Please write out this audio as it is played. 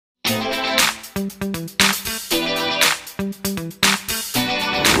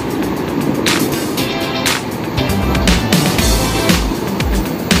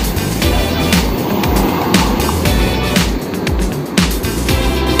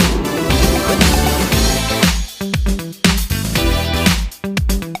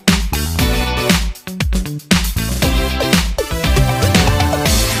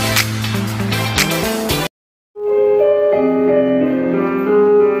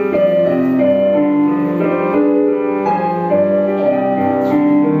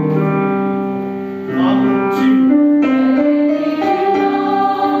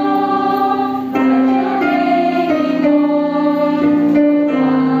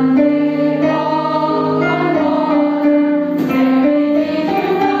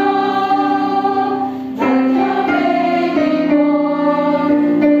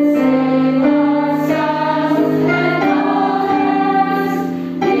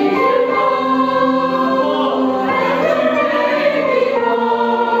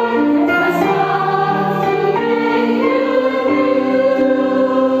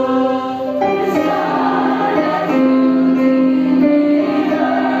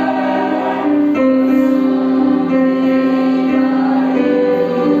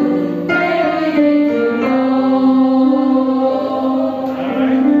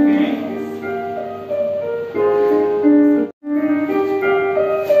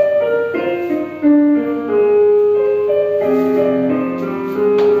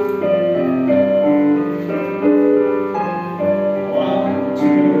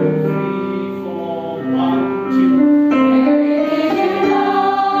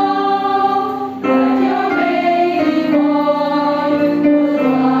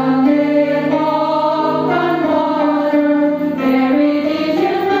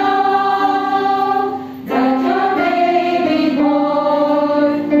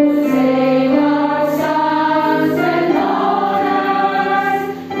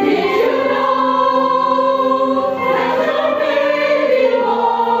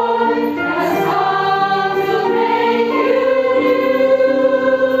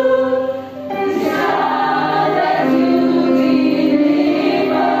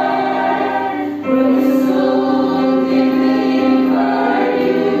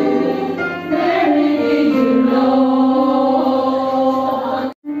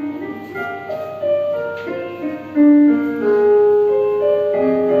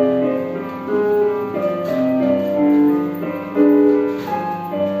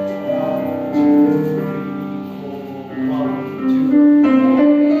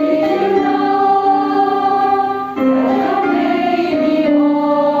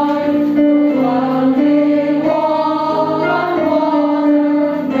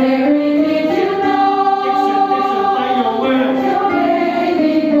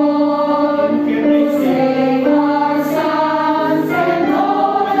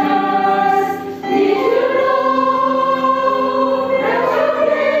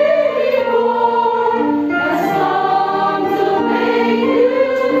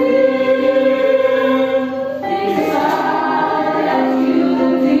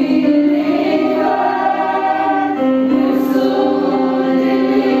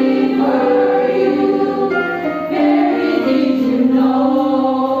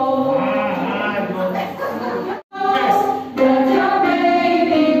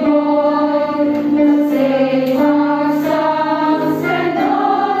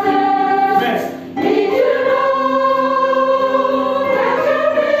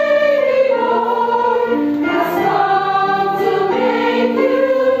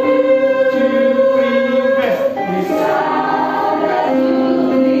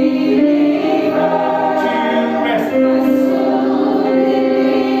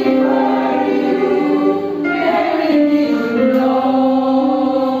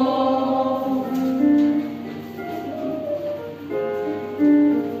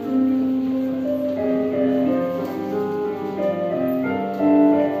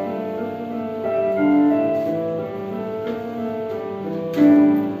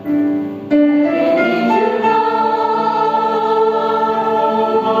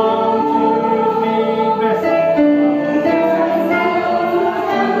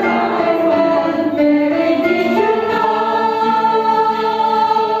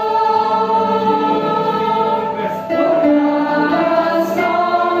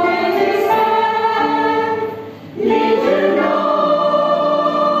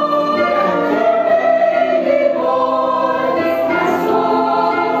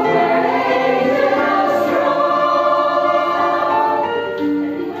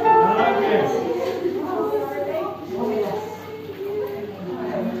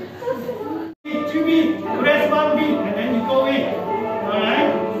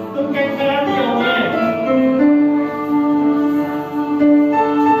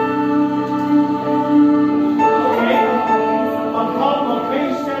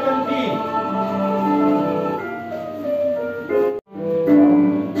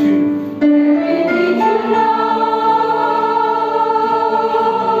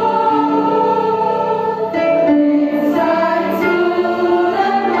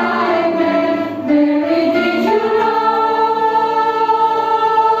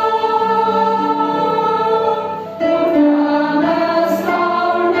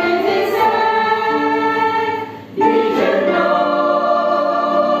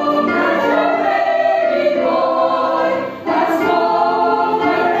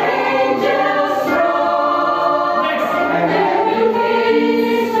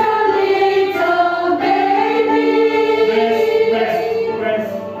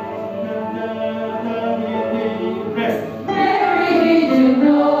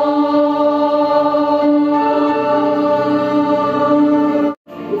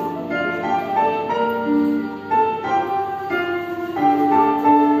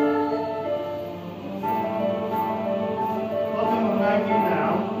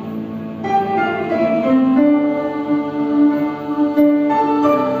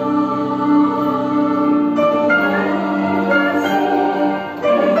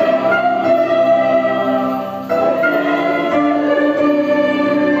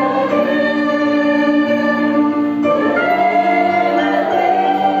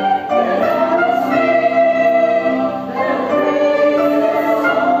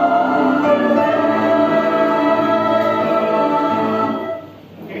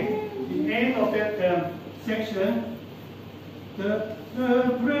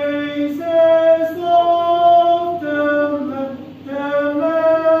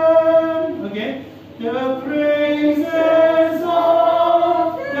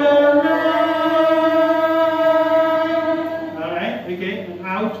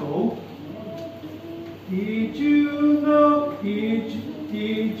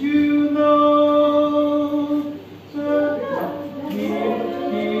Did you know? Did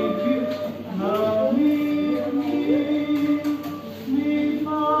you love me? Me,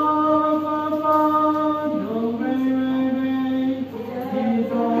 fa, fa, fa, do, re, re, mi,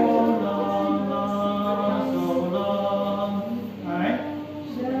 do, la, la, so, la. Alright?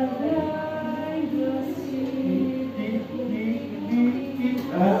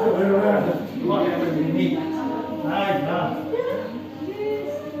 Whatever you need. Alright, now.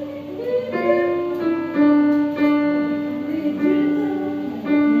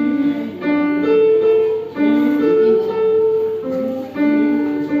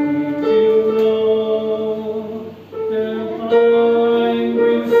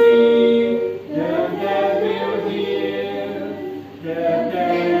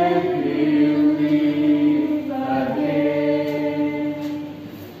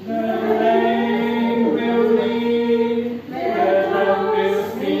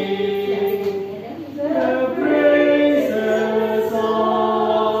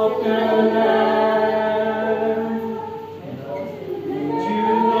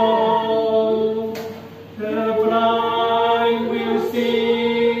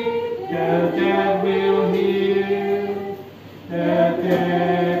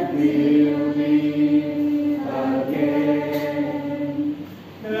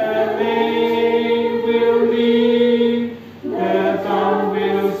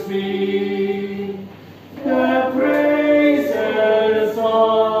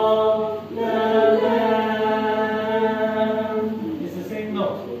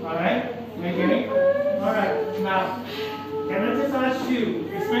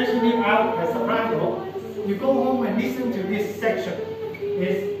 You go home and listen to this section.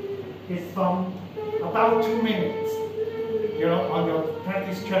 It's from about 2 minutes, on your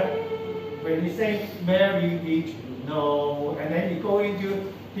practice track. When you say, Mary, did you know? And then you go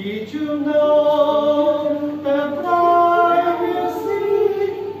into, did you know the bride will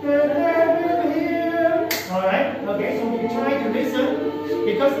see, the dead will hear? Alright, okay, so you try to listen,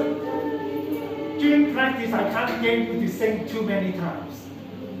 because during practice I can't get you to sing too many times.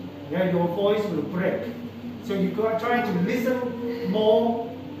 Your voice will break. So you try to listen more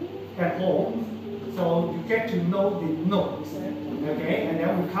at home, so you get to know the notes. Okay, and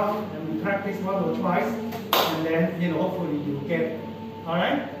then we come and we practice once or twice, and then hopefully you get it. All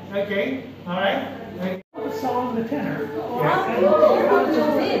right? Okay. All right. Okay. The song, the tenor.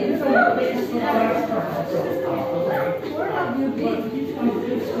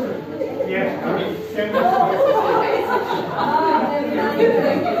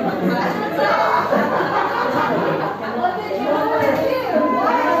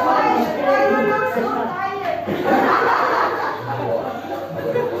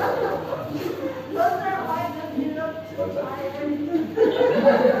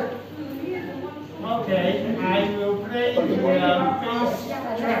 Okay, I will play the bass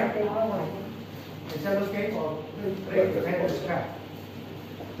track. Is that okay? Or play the bass track?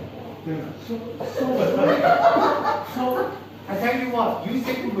 So I tell you what, you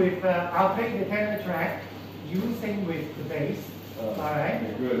sing with, I'll play the tenor track, you sing with the bass.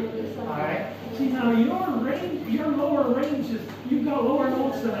 Alright? Good. Alright. See, now your lower range is, you've got lower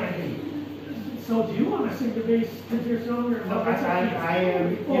notes than I do. So do you want to sing the bass because you're stronger? No, I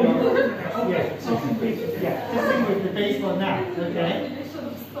am, yeah. Just sing with the bass for now, okay?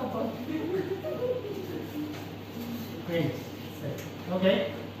 Great.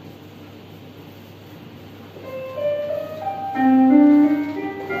 Okay.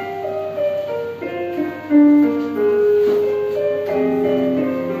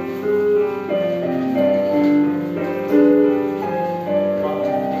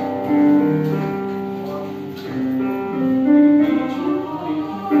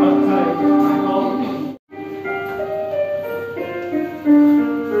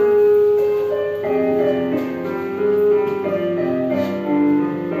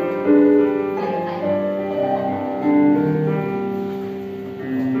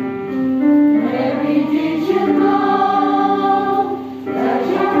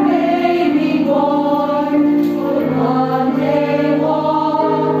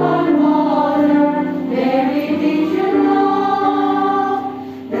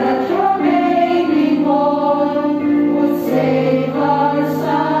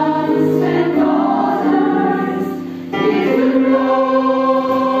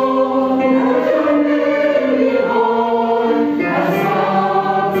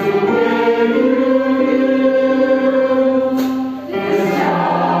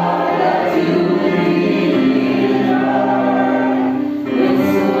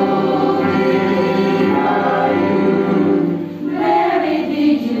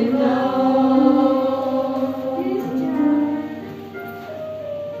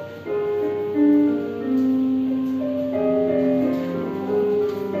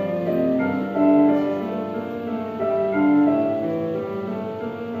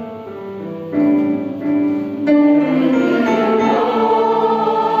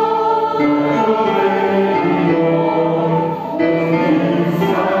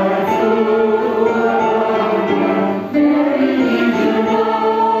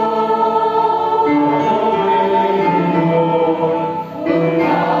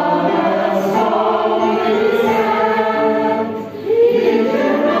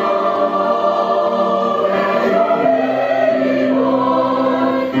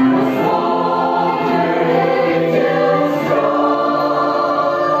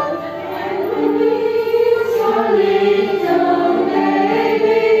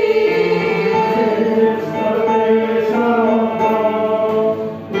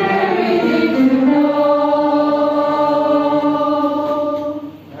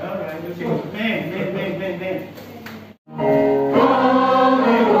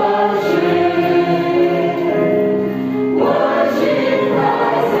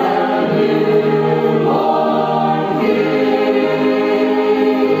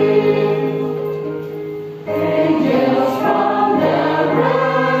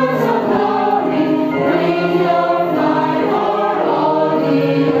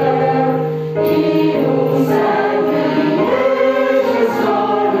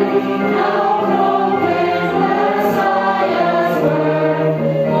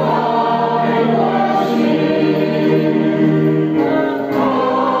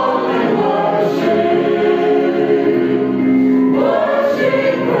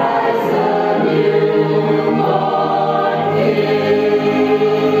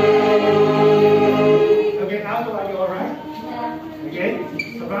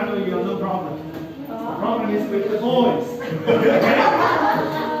 Apparently you have no problem. The problem is with the boys. Okay?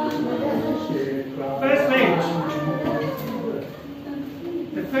 First page.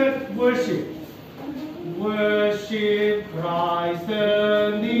 The third worship. Worship Christ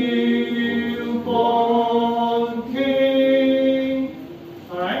the newborn King.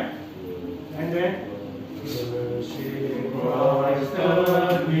 Alright? And then worship Christ the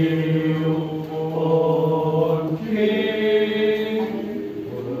newborn King.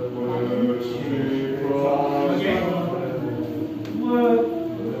 Worship Christ. Okay.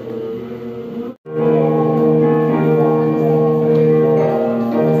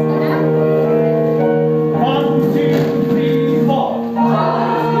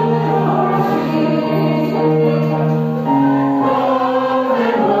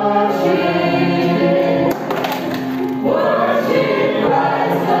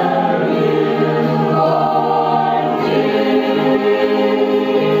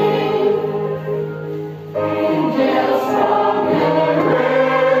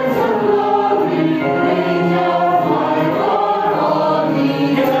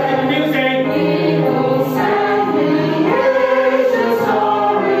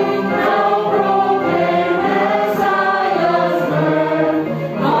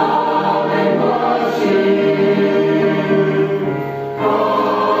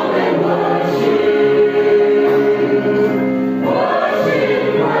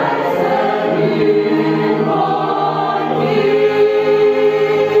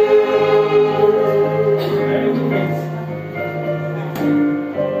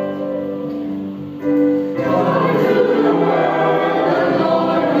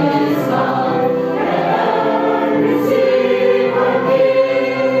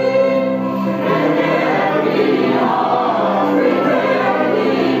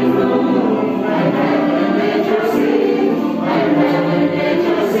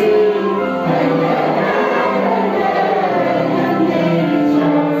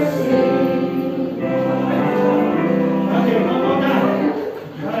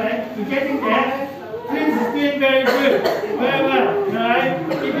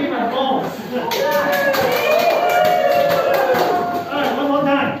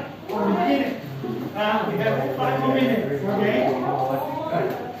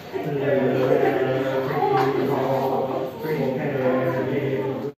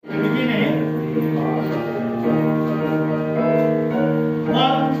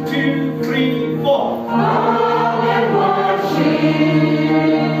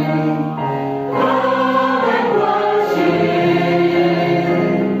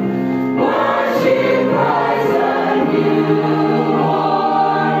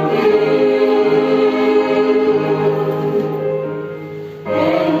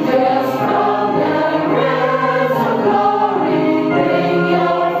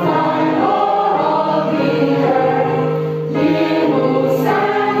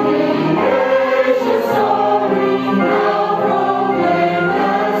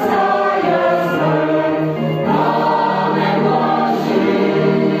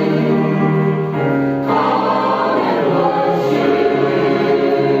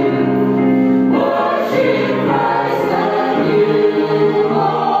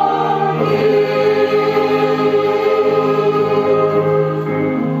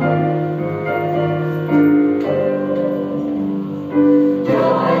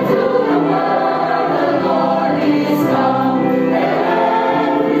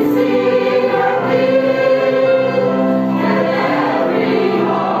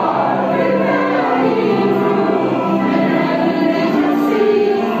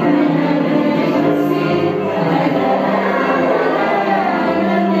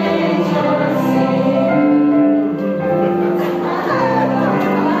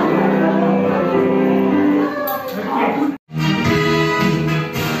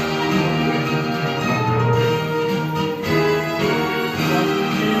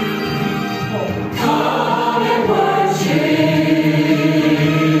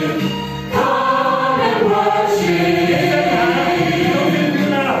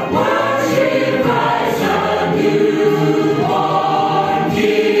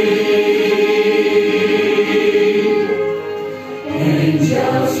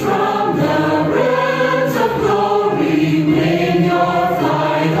 Angels